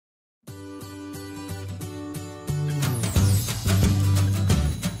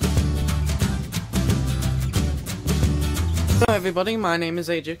everybody, my name is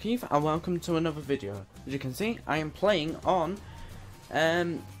Leauge and welcome to another video. As you can see, I am playing on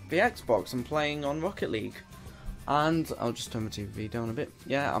the Xbox. I'm playing on Rocket League. And I'll just turn my TV down a bit.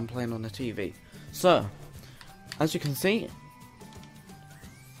 Yeah, I'm playing on the TV. So, as you can see,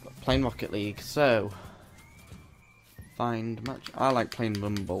 playing Rocket League. So, find match. I like playing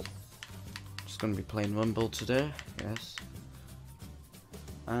Rumble. Just going to be playing Rumble today. Yes.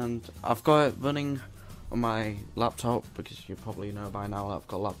 And I've got it running on my laptop, because you probably know by now I've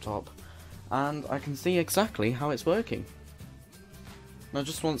got a laptop, and I can see exactly how it's working. And I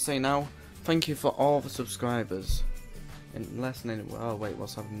just want to say now, thank you for all the subscribers. In less than oh wait,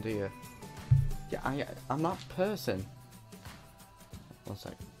 what's happened here? Yeah, I'm that person. 1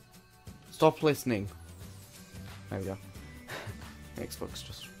 sec. Stop listening. There we go. Xbox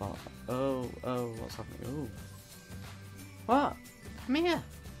just fell. Oh, what's happening? Oh. What? Come here.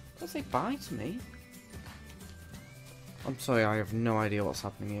 Don't say bye to me. I'm sorry, I have no idea what's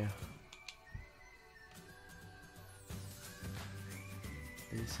happening here.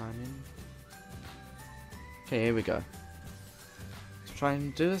 Can you sign in? Okay, here we go. Let's try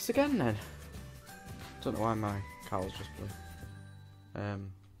and do this again then. Don't know why my car was just blue. Yeah,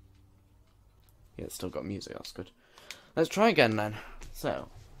 it's still got music, that's good. Let's try again then. So,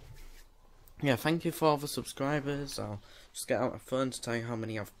 yeah, thank you for all the subscribers. I'll just get out my phone to tell you how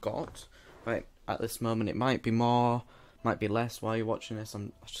many I've got. Right, at this moment it might be more, might be less while you're watching this.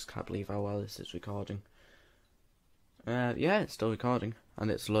 I just can't believe how well this is recording. Yeah, it's still recording, and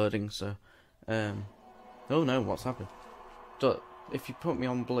it's loading, so, oh no, what's happened? If you put me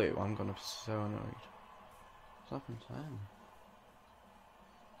on blue, I'm gonna be so annoyed. What's happened to them?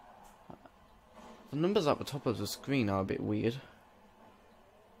 The numbers at the top of the screen are a bit weird.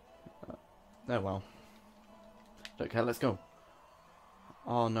 Oh well. Okay, let's go.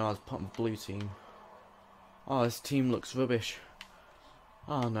 Oh no, I was put on the blue team. Oh, this team looks rubbish.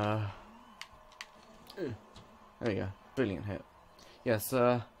 Oh no. There we go. Brilliant hit. Yes,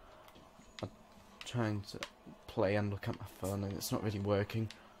 I'm trying to play and look at my phone and it's not really working.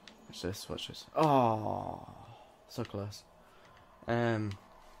 Watch this, watch this. Oh, so close. Yeah.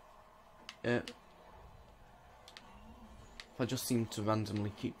 If I just seem to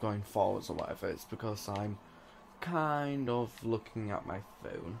randomly keep going forwards or whatever, it's because I'm kind of looking at my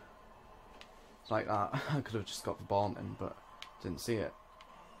phone. It's like that. I could have just got the ball in, but didn't see it.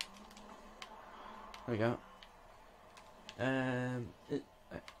 There we go.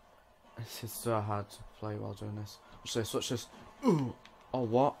 This is so hard to play while doing this. Watch this, watch this. Ooh! Oh,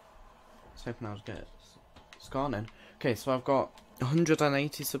 what? Let's hope now to get it. It's gone in. Okay, so I've got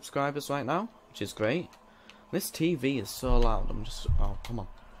 180 subscribers right now, which is great. This TV is so loud, I'm just... Oh, come on.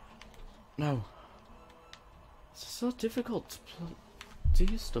 No. It's so difficult to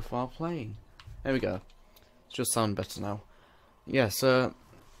do stuff while playing. There we go. It's just sound better now. Yeah, so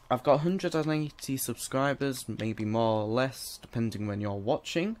I've got 180 subscribers, maybe more or less, depending when you're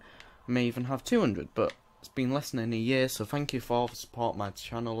watching. I may even have 200, but it's been less than a year, so thank you for all the support, my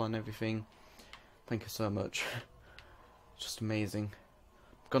channel and everything. Thank you so much. Just amazing.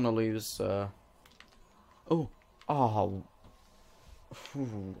 I'm gonna lose, Oh, ooh,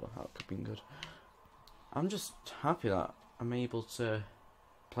 that could have been good. I'm just happy that I'm able to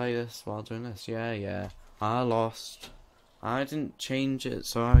play this while doing this. Yeah, I lost. I didn't change it,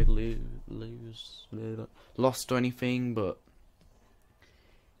 so I lost or anything, but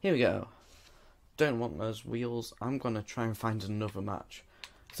here we go. Don't want those wheels. I'm gonna try and find another match.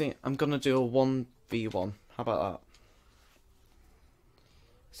 See, I'm gonna do a 1v1. How about that?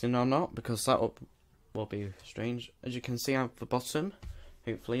 See, no, I'm not, because that will be strange. As you can see at the bottom,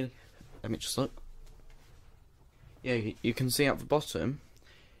 hopefully, let me just look. Yeah, you can see at the bottom,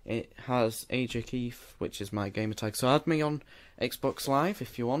 it has Leauge, which is my gamer tag. So add me on Xbox Live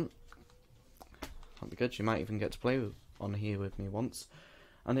if you want. That'd be good. You might even get to play on here with me once.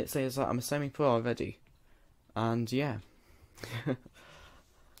 And it says that I'm a semi-pro already. And yeah.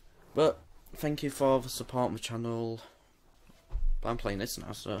 But thank you for the support on the channel. But I'm playing this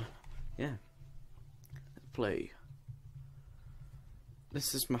now, so yeah. Let's play.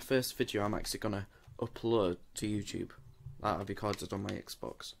 This is my first video I'm actually gonna upload to YouTube that I've recorded on my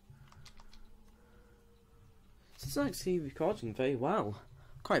Xbox. This is actually recording very well.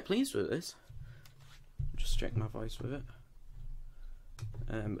 I'm quite pleased with this. Just check my voice with it.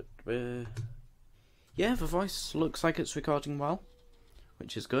 Yeah, the voice looks like it's recording well,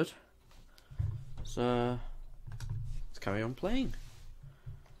 which is good. So let's carry on playing.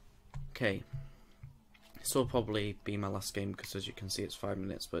 Okay. This will probably be my last game because, as you can see, it's 5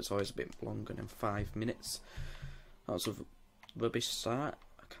 minutes, but it's always a bit longer than 5 minutes. That was a rubbish start.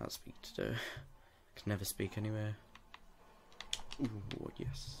 I can't speak today. I can never speak anywhere. Ooh,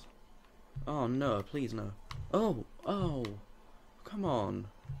 yes. Oh no, please no. Oh, oh, come on.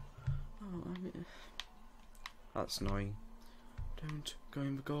 Oh, I mean, that's annoying. Don't go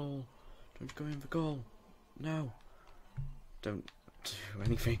in the goal. Don't go in the goal. No. Don't do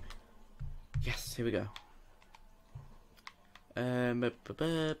anything. Yes, here we go.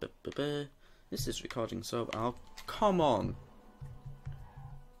 This is recording, so I'll come on.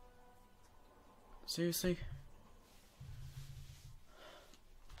 Seriously?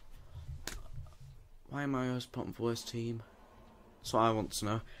 Why am I always putting the worst team? That's what I want to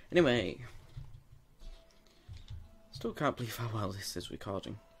know. Anyway, still can't believe how well this is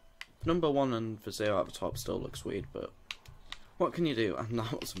recording. Number 1 and the 0 at the top still looks weird, but what can you do? And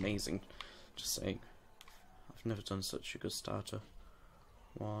that was amazing. Just saying. I've never done such a good starter.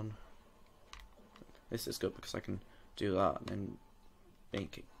 1. This is good because I can do that and then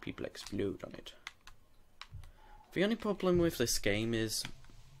make people explode on it. The only problem with this game is,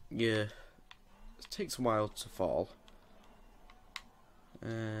 it takes a while to fall.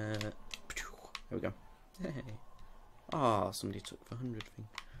 Here we go. Hey. Ah, somebody took the 100 thing.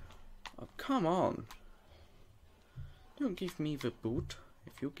 Oh, come on. Don't give me the boot.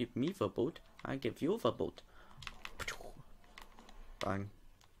 If you give me the boot, I give you the boot. Bang.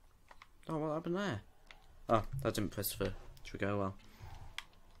 Oh, what happened there? Oh, that didn't press the trigger well.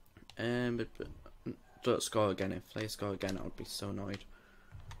 But don't score again. If they score again, I would be so annoyed.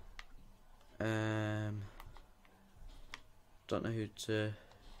 Don't know who to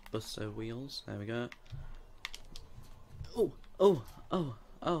bust their wheels. There we go. Oh, oh, oh,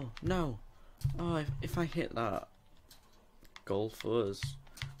 oh, no. Oh, if I hit that, goal for us.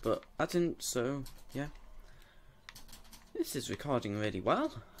 But I didn't, so, yeah. This is recording really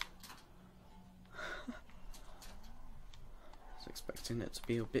well. I was expecting it to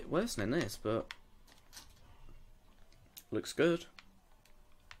be a bit worse than this, but looks good.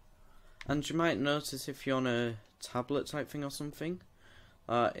 And you might notice if you're on a tablet type thing or something,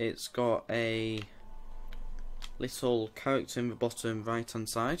 it's got a little character in the bottom right hand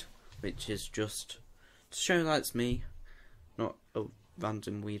side, which is just to show that it's me, not a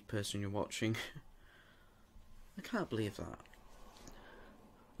random weird person you're watching. I can't believe that.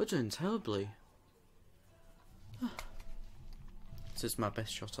 We're doing terribly. This is my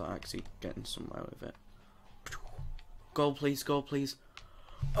best shot at actually getting somewhere with it. Goal please, goal please.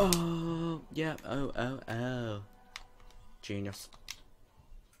 Oh, yeah, oh. Genius.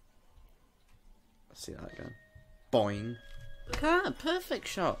 Let's see that again. Boing. Ah, perfect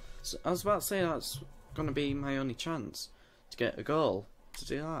shot. So I was about to say that's going to be my only chance to get a goal, to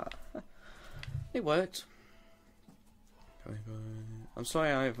do that. It worked. I'm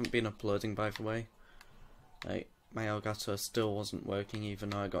sorry I haven't been uploading, by the way. Like, my Elgato still wasn't working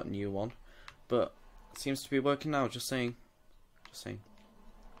even though I got a new one. But it seems to be working now, just saying. Just saying.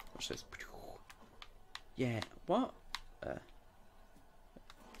 Watch this. Yeah, what?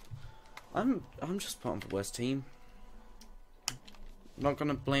 I'm just put on the worst team. I'm not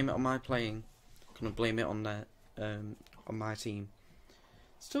gonna blame it on my playing. I'm gonna blame it on their on my team.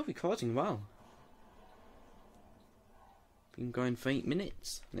 Still recording well. Been going for 8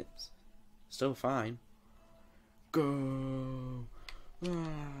 minutes and it's still fine. Go!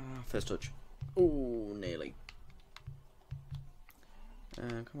 Ah, first touch. Oh, nearly.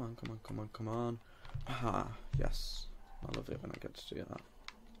 Come on, come on, come on, come on. Ah, yes. I love it when I get to do that.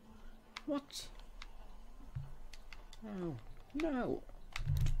 What? No. No.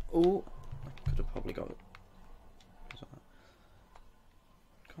 Oh, I could have probably got it.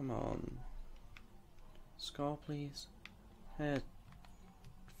 Come on. Score, please.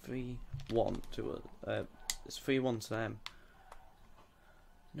 3-1 to it's 3-1 to them.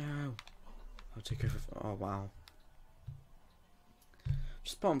 No. I'll take over. Oh wow.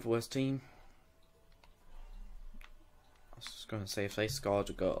 Just bottom for worst team. I was just gonna say if they scored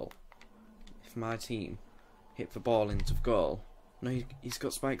a goal, if my team hit the ball into the goal. No, he's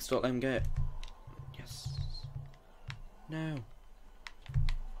got spikes. Don't let him get it. Yes. No.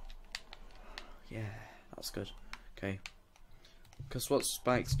 Yeah, that's good. Okay. Because what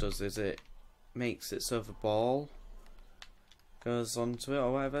spikes does is it makes it so the ball goes onto it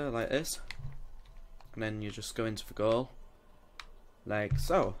or whatever, like this. And then you just go into the goal. Like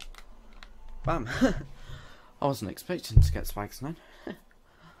so. Bam. I wasn't expecting to get spikes then.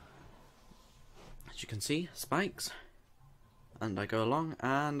 As you can see, spikes. And I go along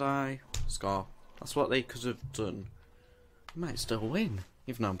and I score. That's what they could have done. I might still win,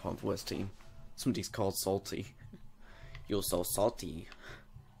 even though I'm part of the worst team. Somebody's called Salty. You're so salty.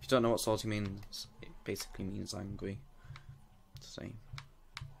 If you don't know what salty means, it basically means angry. Same.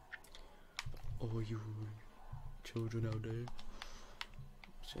 Oh, you children out there.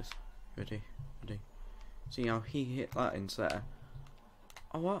 Just ready. See how he hit that into there?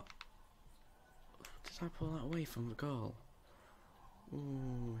 Oh, what? Did I pull that away from the goal?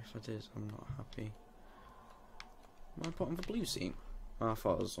 Ooh, if I did, I'm not happy. Am I put on the blue team? Oh, I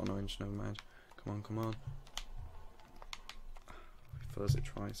thought it was on orange, never mind. Come on. Fuzz it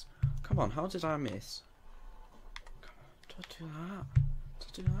twice. Come on, how did I miss? Come on,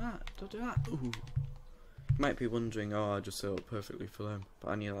 don't do that. Ooh. You might be wondering, oh, I just set up perfectly for them. But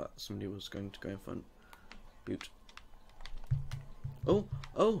I knew that somebody was going to go in front. Boot. Oh,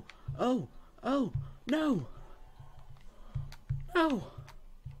 no! No!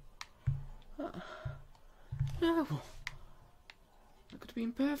 That could have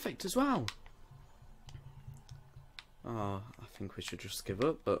been perfect as well. Oh, I think we should just give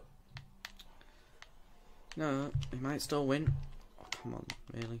up, but no, we might still win. Oh, come on,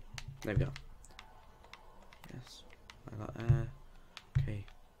 really? There we go. Yes, like that there. Okay,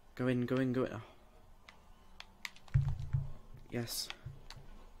 go in. Oh. Yes.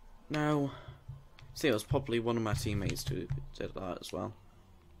 No. See, it was probably one of my teammates who did that as well.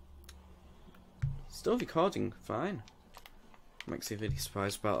 Still recording, fine. I'm actually really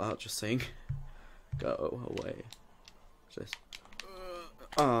surprised about that, just saying. Go away. What's this?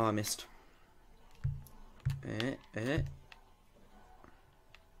 Oh, I missed.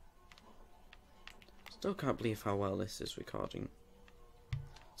 Still can't believe how well this is recording.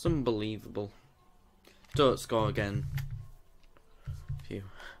 It's unbelievable. Don't score again. Phew.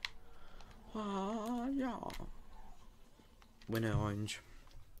 Yeah. Winner orange.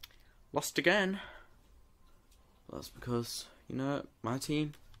 Lost again. That's because, you know, my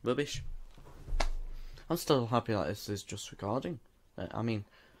team, rubbish. I'm still happy that this is just recording. I mean,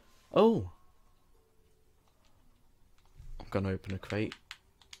 oh! I'm gonna open a crate.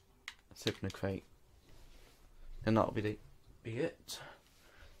 Let's open a crate. And that'll be it.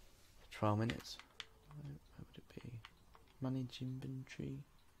 12 minutes. Where would it be? Manage inventory.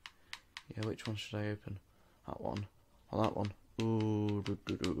 Yeah, which one should I open? That one. Or that one. Ooh.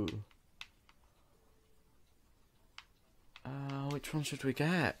 Which one should we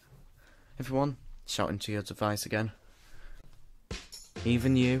get? Everyone, shout into your device again.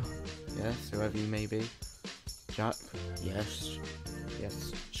 Even you. Yes, whoever you may be. Jack. Yes.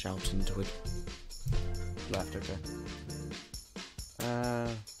 Shout into it. Left, okay.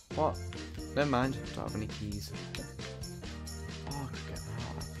 What? Never mind. Don't have any keys. Oh, I could get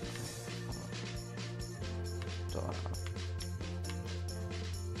that. Don't like that.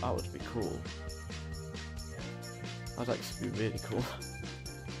 That would be cool. That'd actually be really cool.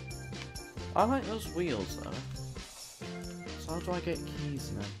 I like those wheels though. So how do I get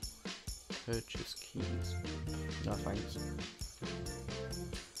keys now? Purchase keys. No thanks.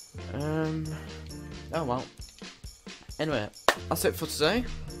 Oh well. Anyway, that's it for today.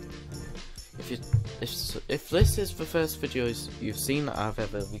 If this is the first videos you've seen that I've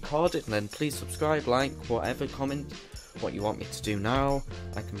ever recorded, then please subscribe, like, whatever, comment what you want me to do now.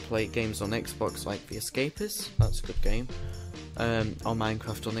 I can play games on Xbox like The Escapist, that's a good game. Or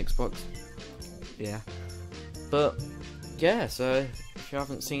Minecraft on Xbox. Yeah. But yeah, so if you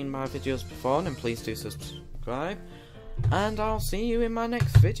haven't seen my videos before, then please do subscribe. And I'll see you in my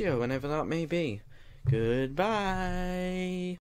next video, whenever that may be. Goodbye.